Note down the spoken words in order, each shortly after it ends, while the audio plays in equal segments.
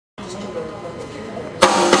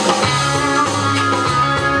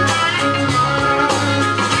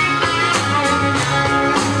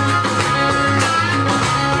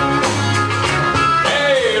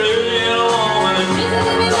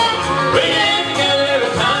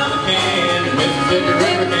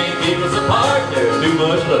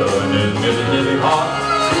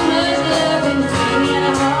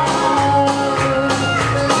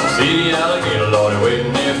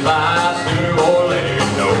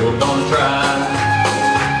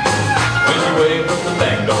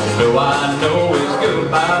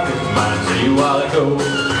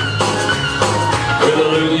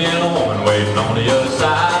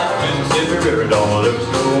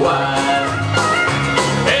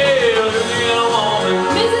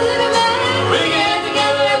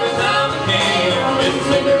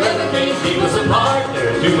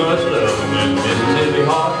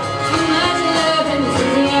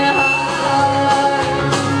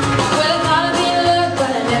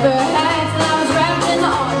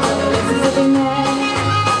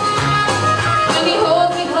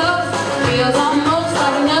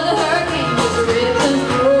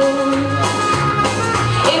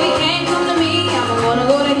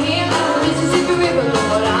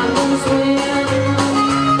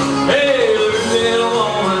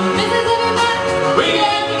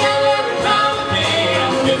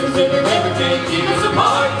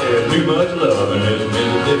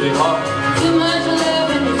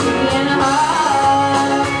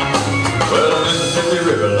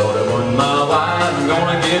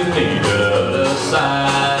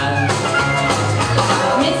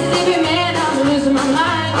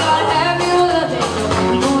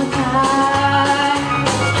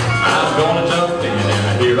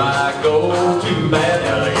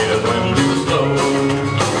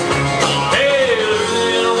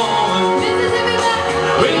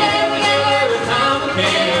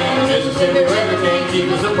Mississippi River can't keep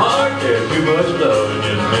us apart. There's too much love in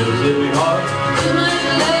this Mississippi heart. Too much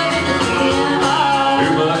love in this Mississippi heart.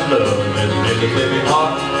 Too much love in this Mississippi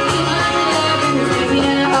heart.